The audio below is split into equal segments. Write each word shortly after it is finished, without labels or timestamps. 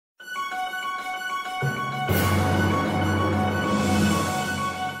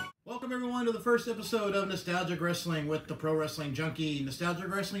to the first episode of Nostalgic Wrestling with the Pro Wrestling Junkie. Nostalgic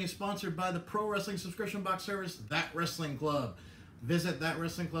Wrestling is sponsored by the Pro Wrestling subscription box service, That Wrestling Club. Visit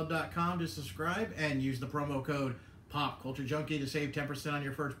thatwrestlingclub.com to subscribe and use the promo code POPCULTUREJUNKIE to save 10% on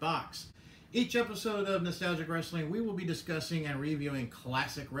your first box. Each episode of Nostalgic Wrestling, we will be discussing and reviewing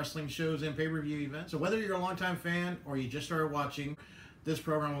classic wrestling shows and pay-per-view events. So whether you're a longtime fan or you just started watching, this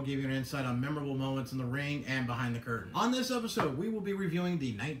program will give you an insight on memorable moments in the ring and behind the curtain. On this episode, we will be reviewing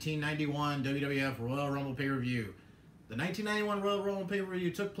the 1991 WWF Royal Rumble pay-per-view. The 1991 Royal Rumble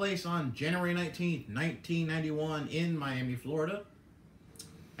pay-per-view took place on January 19th, 1991 in Miami, Florida.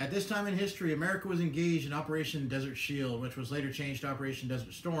 At this time in history, America was engaged in Operation Desert Shield, which was later changed to Operation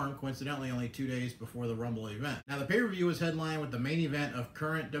Desert Storm, coincidentally only 2 days before the Rumble event. Now, the pay-per-view was headlined with the main event of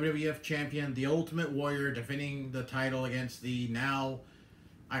current WWF Champion, the Ultimate Warrior, defending the title against the now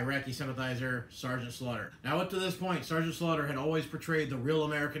Iraqi Sympathizer Sgt. Slaughter. Now, up to this point, Sgt. Slaughter had always portrayed the real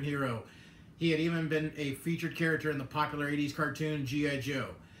American hero. He had even been a featured character in the popular 80s cartoon G.I.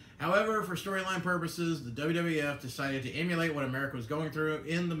 Joe. However, for storyline purposes, the WWF decided to emulate what America was going through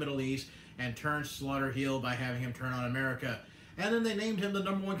in the Middle East and turn Slaughter heel by having him turn on America. And then they named him the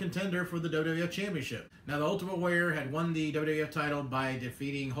 #1 contender for the WWF Championship. Now, the Ultimate Warrior had won the WWF title by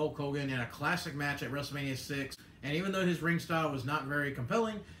defeating Hulk Hogan in a classic match at WrestleMania 6. And even though his ring style was not very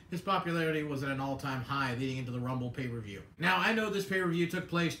compelling, his popularity was at an all-time high leading into the Rumble pay-per-view. Now, I know this pay-per-view took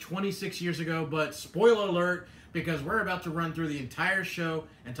place 26 years ago, but spoiler alert, because we're about to run through the entire show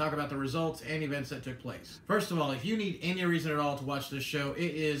and talk about the results and events that took place. First of all, if you need any reason at all to watch this show,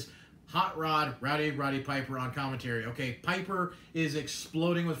 it is Hot Rod Roddy Piper on commentary. Okay, Piper is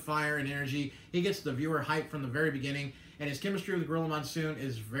exploding with fire and energy. He gets the viewer hyped from the very beginning, and his chemistry with Gorilla Monsoon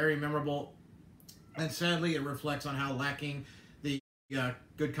is very memorable. And sadly, it reflects on how lacking the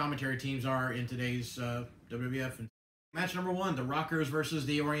good commentary teams are in today's WWF. Match number 1, the Rockers versus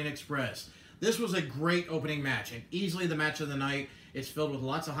the Orient Express. This was a great opening match, and easily the match of the night. It's filled with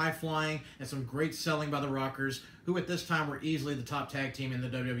lots of high flying and some great selling by the Rockers, who at this time were easily the top tag team in the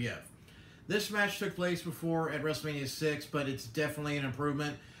WWF. This match took place before at WrestleMania 6, but it's definitely an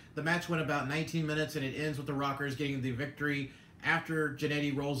improvement. The match went about 19 minutes, and it ends with the Rockers getting the victory after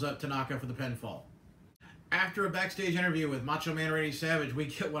Jannetty rolls up Tanaka for the pinfall. After a backstage interview with Macho Man Randy Savage, we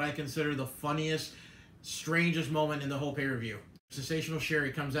get what I consider the funniest, strangest moment in the whole pay-per-view. Sensational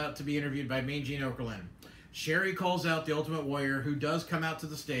Sherry comes out to be interviewed by Mean Gene Okerlund. Sherry calls out the Ultimate Warrior, who does come out to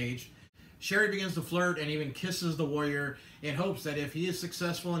the stage. Sherry begins to flirt and even kisses the Warrior in hopes that if he is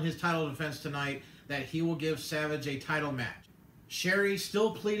successful in his title defense tonight, that he will give Savage a title match. Sherry,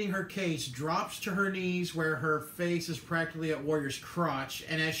 still pleading her case, drops to her knees where her face is practically at Warrior's crotch,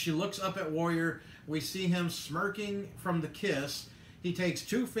 and as she looks up at Warrior, we see him smirking from the kiss. He takes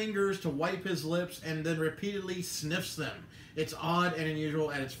 2 fingers to wipe his lips and then repeatedly sniffs them. It's odd and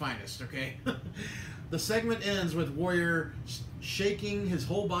unusual at its finest, okay? The segment ends with Warrior shaking his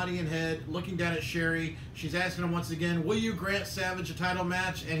whole body and head, looking down at Sherry. She's asking him once again, will you grant Savage a title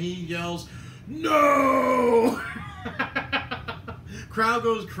match? And he yells, no! Crowd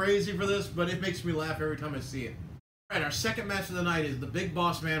goes crazy for this, but it makes me laugh every time I see it. All right, our second match of the night is the Big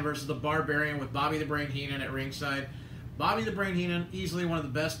Boss Man versus the Barbarian with Bobby the Brain Heenan at ringside. Bobby the Brain Heenan, easily one of the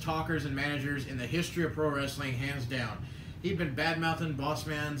best talkers and managers in the history of pro wrestling, hands down. He'd been bad-mouthing Boss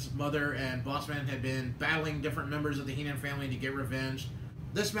Man's mother, and Boss Man had been battling different members of the Heenan family to get revenge.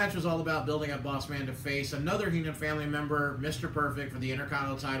 This match was all about building up Boss Man to face another Heenan family member, Mr. Perfect, for the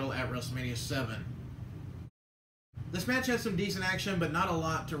Intercontinental title at WrestleMania 7. This match had some decent action, but not a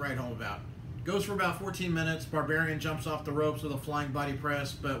lot to write home about. Goes for about 14 minutes. Barbarian jumps off the ropes with a flying body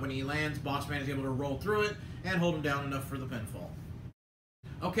press, but when he lands, Boss Man is able to roll through it and hold him down enough for the pinfall.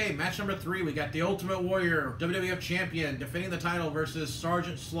 Okay, match number 3, we got the Ultimate Warrior, WWF Champion, defending the title versus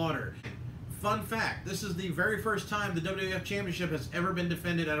Sgt. Slaughter. Fun fact, this is the very first time the WWF Championship has ever been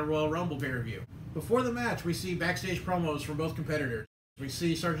defended at a Royal Rumble pay-per-view. Before the match, we see backstage promos from both competitors. We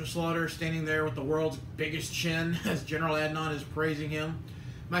see Sgt. Slaughter standing there with the world's biggest chin as General Adnan is praising him.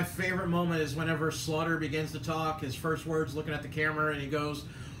 My favorite moment is whenever Slaughter begins to talk, his first words looking at the camera, and he goes,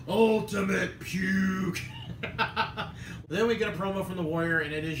 "Ultimate puke." Then we get a promo from the Warrior,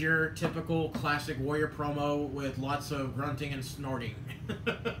 and it is your typical classic Warrior promo with lots of grunting and snorting.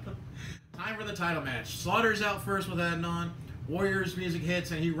 Time for the title match. Slaughter's out first with Adnan. Warrior's music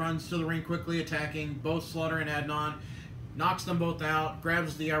hits, and he runs to the ring quickly, attacking both Slaughter and Adnan. Knocks them both out,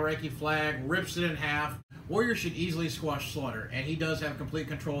 grabs the Iraqi flag, rips it in half. Warrior should easily squash Slaughter, and he does have complete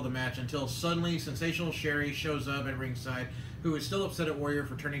control of the match until suddenly Sensational Sherry shows up at ringside, who is still upset at Warrior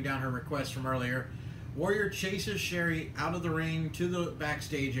for turning down her request from earlier. Warrior chases Sherry out of the ring to the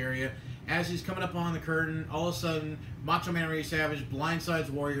backstage area, As he's coming up on the curtain, all of a sudden, Macho Man Randy Savage blindsides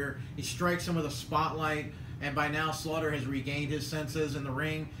Warrior. He strikes him with a spotlight, and by now Slaughter has regained his senses in the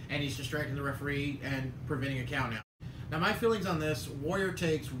ring, and he's distracting the referee and preventing a count out. Now, my feelings on this, Warrior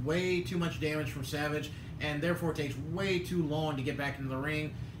takes way too much damage from Savage, and therefore takes way too long to get back into the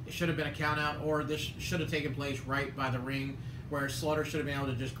ring. It should have been a count out, or this should have taken place right by the ring, where Slaughter should have been able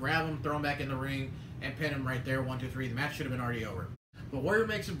to just grab him, throw him back in the ring, and pin him right there, 1, 2, 3. The match should have been already over. But Warrior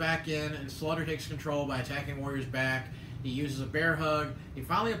makes it back in, and Slaughter takes control by attacking Warrior's back. He uses a bear hug. He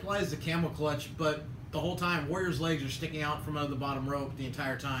finally applies the camel clutch, but the whole time, Warrior's legs are sticking out from under the bottom rope the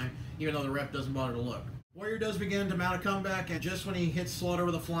entire time, even though the ref doesn't bother to look. Warrior does begin to mount a comeback, and just when he hits Slaughter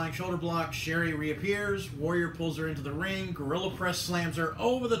with a flying shoulder block, Sherry reappears. Warrior pulls her into the ring. Gorilla Press slams her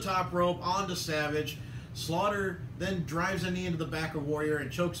over the top rope onto Savage. Slaughter then drives a knee into the back of Warrior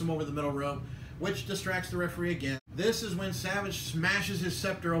and chokes him over the middle rope, which distracts the referee again. This is when Savage smashes his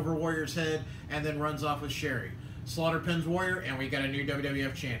scepter over Warrior's head and then runs off with Sherry. Slaughter pins Warrior, and we got a new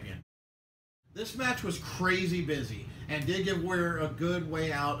WWF Champion. This match was crazy busy, and did give Warrior a good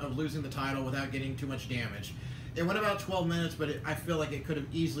way out of losing the title without getting too much damage. It went about 12 minutes, but I feel like it could have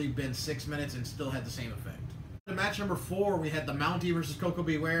easily been 6 minutes and still had the same effect. In match number 4, we had the Mountie versus Coco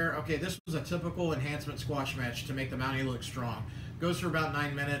Beware. Okay, this was a typical enhancement squash match to make the Mountie look strong. Goes for about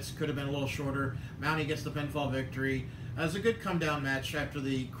 9 minutes, could have been a little shorter. Mountie gets the pinfall victory. It was a good come-down match after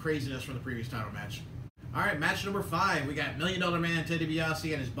the craziness from the previous title match. Alright, match number 5. We got $1 Million Man Ted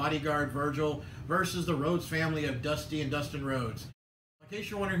Dibiase and his bodyguard Virgil versus the Rhodes family of Dusty and Dustin Rhodes. In case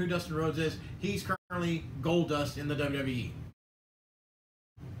you're wondering who Dustin Rhodes is, he's currently Goldust in the WWE.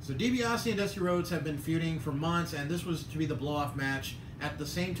 So Dibiase and Dusty Rhodes have been feuding for months, and this was to be the blow-off match. At the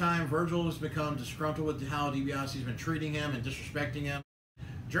same time, Virgil has become disgruntled with how Dibiase has been treating him and disrespecting him.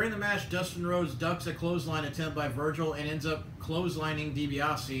 During the match, Dustin Rhodes ducks a clothesline attempt by Virgil and ends up clotheslining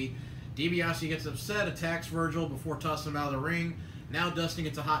Dibiase. Dibiase gets upset, attacks Virgil before tossing him out of the ring. Now Dustin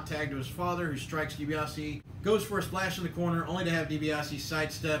gets a hot tag to his father, who strikes Dibiase, goes for a splash in the corner, only to have Dibiase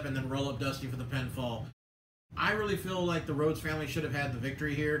sidestep and then roll up Dusty for the pinfall. I really feel like the Rhodes family should have had the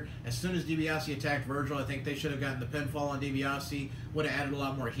victory here. As soon as Dibiase attacked Virgil, I think they should have gotten the pinfall on Dibiase. Would have added a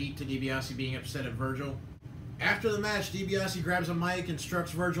lot more heat to Dibiase being upset at Virgil. After the match, Dibiase grabs a mic and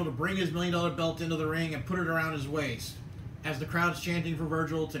instructs Virgil to bring his $1 Million belt into the ring and put it around his waist. As the crowd's chanting for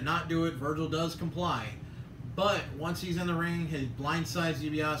Virgil to not do it, Virgil does comply. But once he's in the ring, he blindsides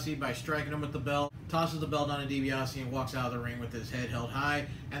Dibiase by striking him with the belt, tosses the belt onto Dibiase, and walks out of the ring with his head held high,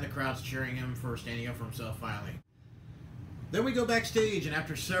 and the crowd's cheering him for standing up for himself finally. Then we go backstage, and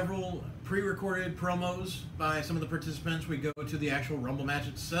after several pre-recorded promos by some of the participants, we go to the actual Rumble match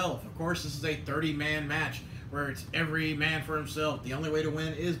itself. Of course, this is a 30-man match where it's every man for himself. The only way to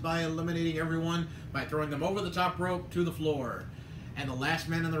win is by eliminating everyone by throwing them over the top rope to the floor. And the last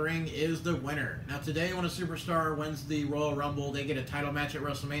man in the ring is the winner. Now today, when a superstar wins the Royal Rumble, they get a title match at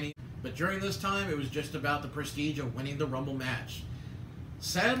WrestleMania. But during this time, it was just about the prestige of winning the Rumble match.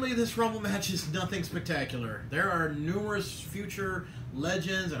 Sadly, this Rumble match is nothing spectacular. There are numerous future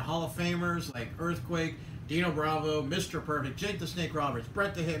legends and Hall of Famers like Earthquake, Dino Bravo, Mr. Perfect, Jake the Snake Roberts,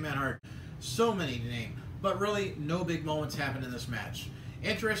 Bret the Hitman Hart. So many to name. But really, no big moments happened in this match.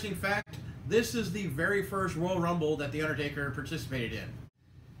 Interesting fact, this is the very first Royal Rumble that The Undertaker participated in.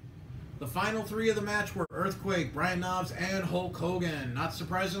 The final 3 of the match were Earthquake, Brian Knobbs, and Hulk Hogan. Not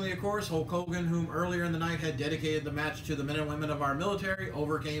surprisingly, of course, Hulk Hogan, whom earlier in the night had dedicated the match to the men and women of our military,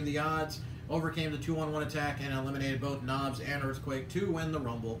 overcame the odds, overcame the 2-on-1 attack, and eliminated both Knobbs and Earthquake to win the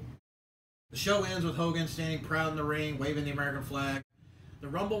Rumble. The show ends with Hogan standing proud in the ring, waving the American flag. The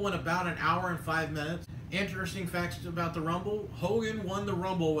Rumble went about an hour and 5 minutes. Interesting facts about the Rumble. Hogan won the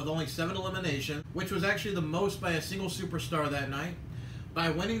Rumble with only 7 eliminations, which was actually the most by a single superstar that night. By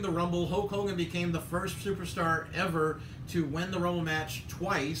winning the Rumble, Hulk Hogan became the first superstar ever to win the Rumble match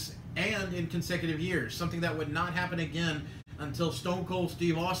twice and in consecutive years, something that would not happen again until Stone Cold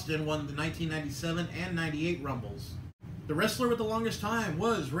Steve Austin won the 1997 and 98 Rumbles. The wrestler with the longest time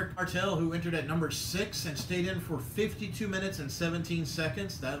was Rick Martel, who entered at number 6 and stayed in for 52 minutes and 17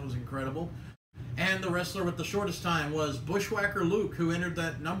 seconds. That was incredible. And the wrestler with the shortest time was Bushwhacker Luke, who entered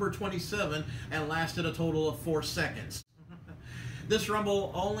at number 27 and lasted a total of 4 seconds. This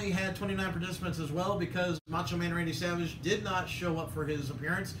Rumble only had 29 participants as well because Macho Man Randy Savage did not show up for his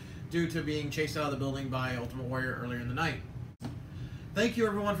appearance due to being chased out of the building by Ultimate Warrior earlier in the night. Thank you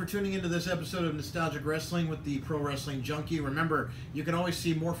everyone for tuning into this episode of Nostalgic Wrestling with the Pro Wrestling Junkie. Remember, you can always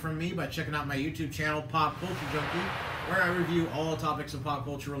see more from me by checking out my YouTube channel, Pop Culture Junkie, where I review all topics of pop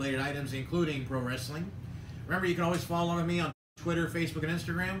culture related items, including pro wrestling. Remember, you can always follow along with me on Twitter, Facebook, and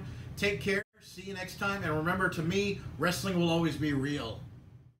Instagram. Take care, see you next time, and remember, to me, wrestling will always be real.